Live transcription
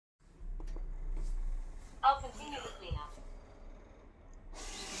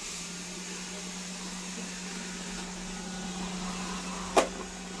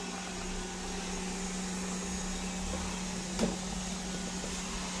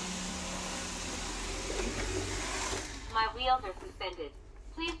wheels are suspended.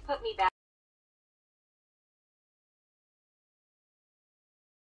 Please put me back.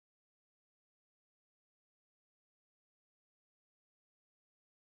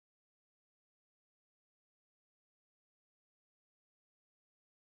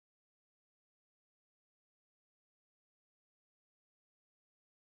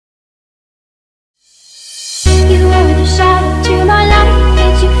 You were the shadow to my light,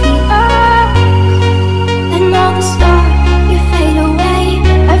 made you feel alright. And all the stars, you fade away.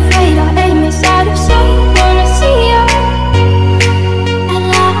 Afraid our aim is out of sight. Wanna see you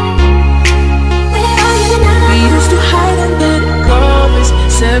alive. Where are you now? We used to hide under the covers,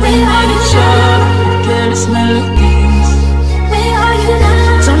 serenade each other with careless melodies. Where are you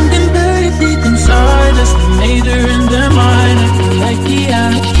now? Something buried deep inside us, the major and the minor, like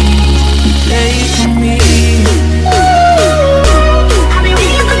piano keys. You play it for me.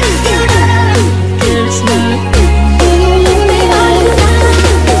 Careless melodies.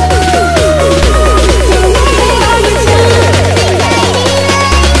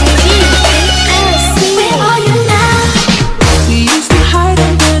 We used to hide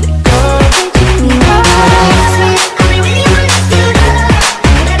under the covers.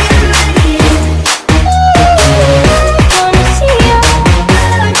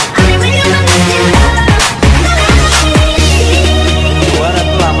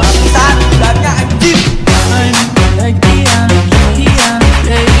 Like piano, piano,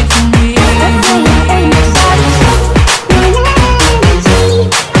 play it for me.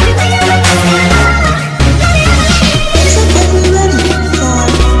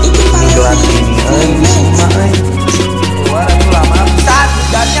 Kelas ini keluar aku lama pisan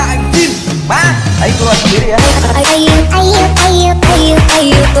tugasnya anjing mah ayo keluar sendiri ya.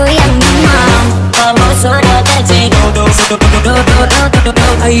 Ayo goyang mamam. Kamu sudah terjadi.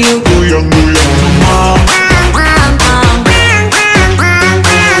 Ayo goyang goyang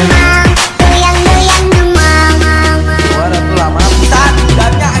Keluar aku lama pisan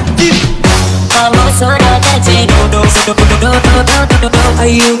tugasnya anjing. Kamu sudah terjadi.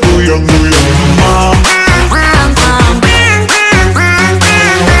 ayo goyang goyang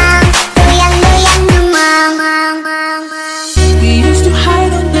We used to hide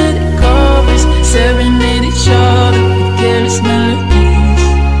under the covers, serenade each other with careless melodies.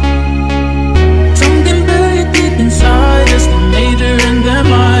 Something buried deep inside us, the major and the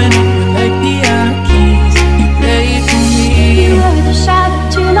minor, were like piano keys. You play it for me. You were the shadow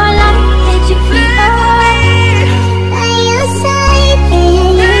to my light, made you feel alright.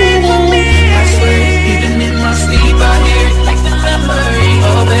 I swear, even in my sleep, I hear it like the memory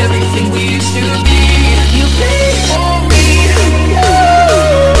of everything we used to be. You play it for me.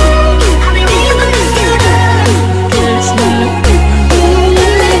 Careless melodies.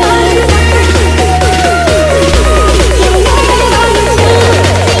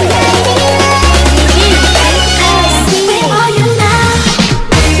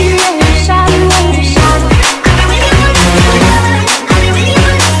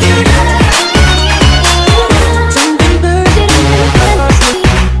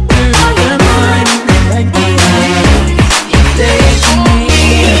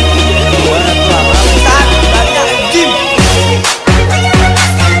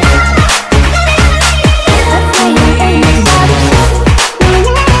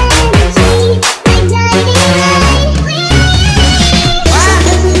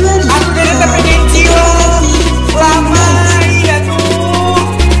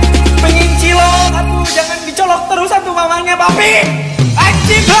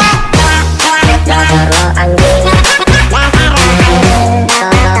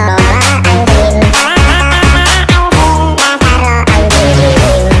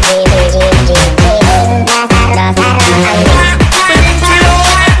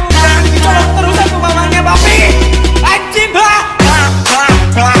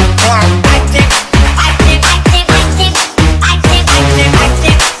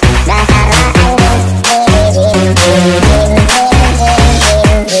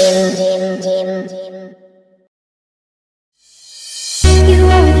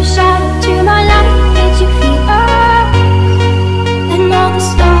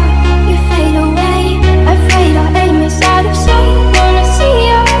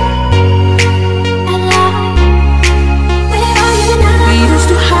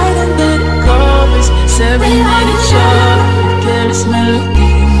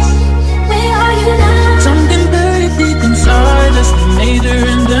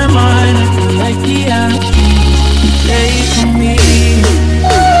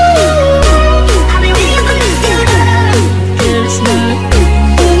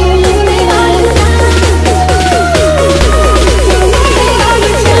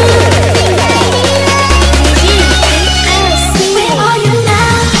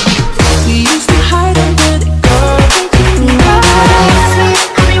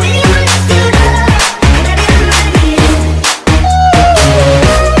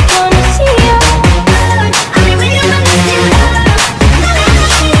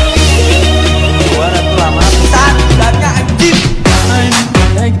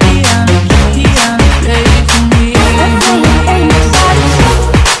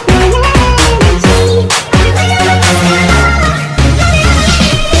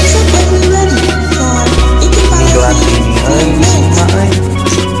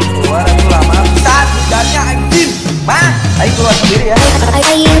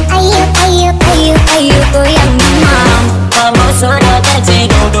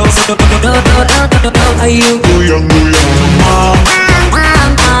 Ayo goyang-goyang demam.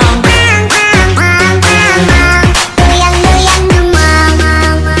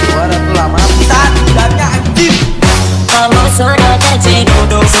 Suara tuh lama pisan, dannya anjing. Kalau sudah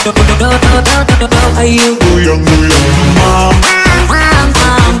terjadi ayo goyang-goyang demam.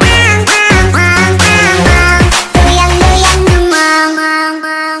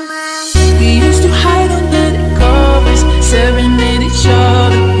 We used to hide under the covers, serenade each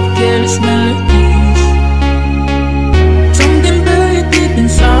other with careless melodies. Something buried deep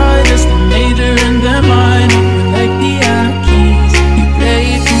inside us, the major and the minor, we're like the keys. You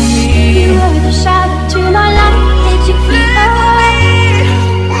play it for me. You were the shadow to my light. Did you feel alright?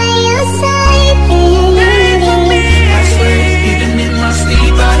 By your side, I swear, even in my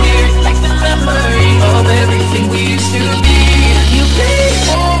sleep, I hear it like the memory of everything we used to be. You play it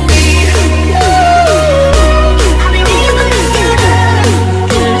for me.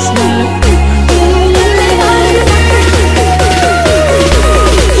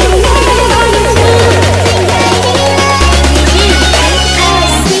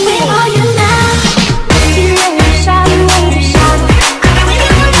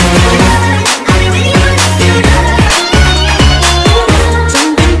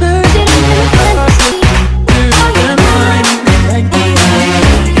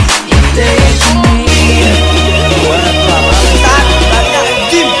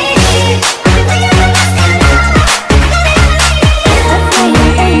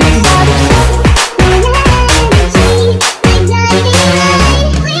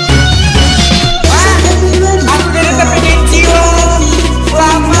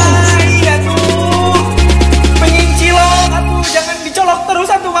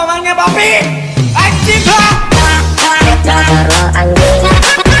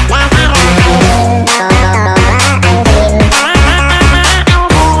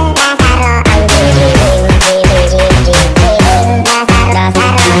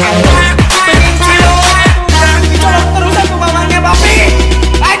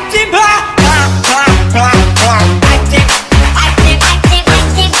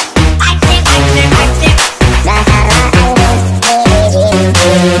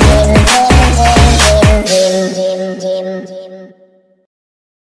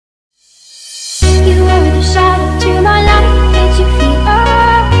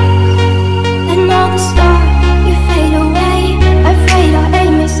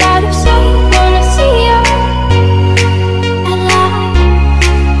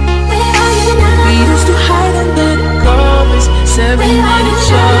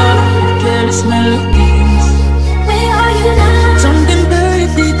 Careless melody.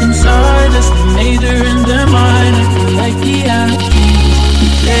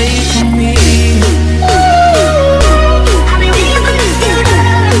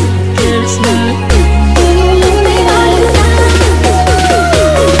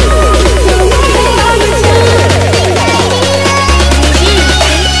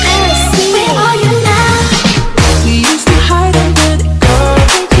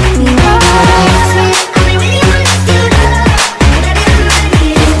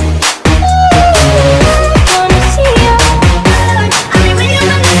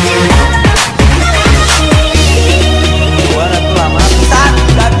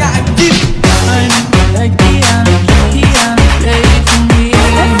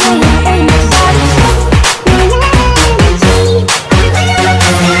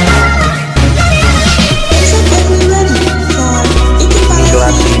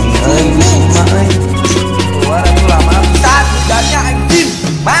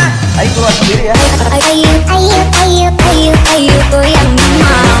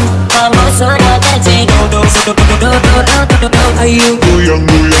 Ayo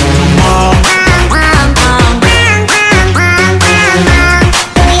goyang-goyang demam.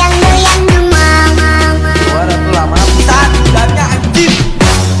 Goyang-goyang demam. Suara tuh lama pisan, dannya anjing.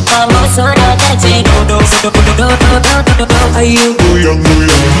 Kalau sudah terjadi ayo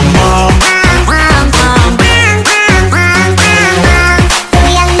Goyang-goyang demam.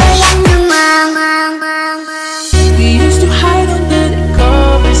 Goyang-goyang demam. We used to hide under the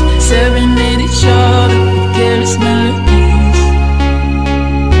covers, serenade each other with careless melodies.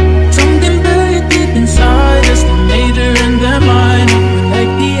 Something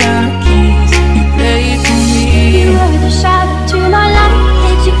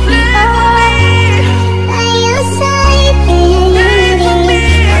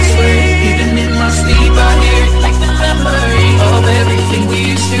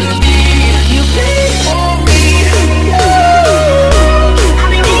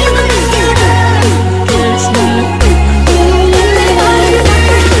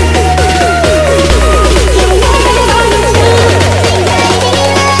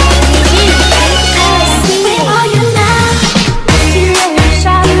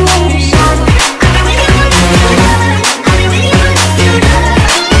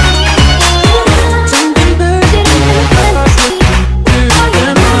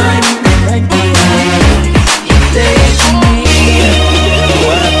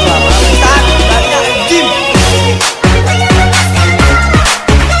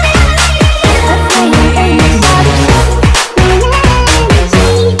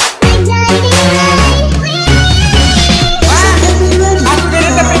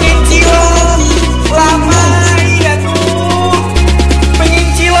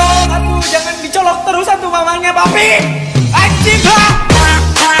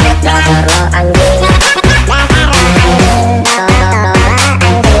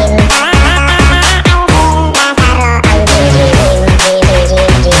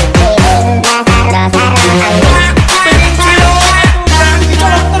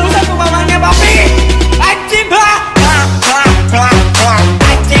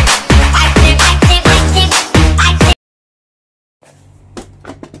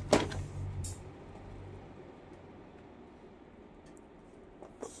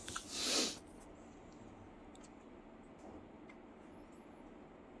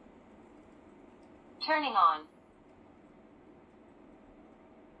Turning on.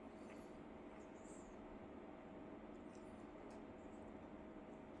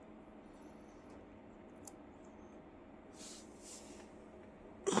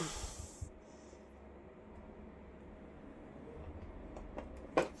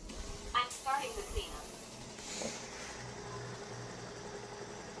 I'm starting the cleanup.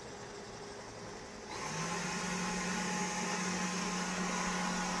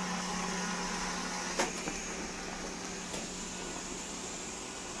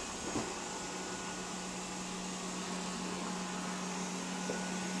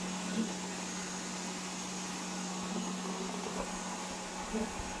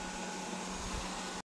 Yeah.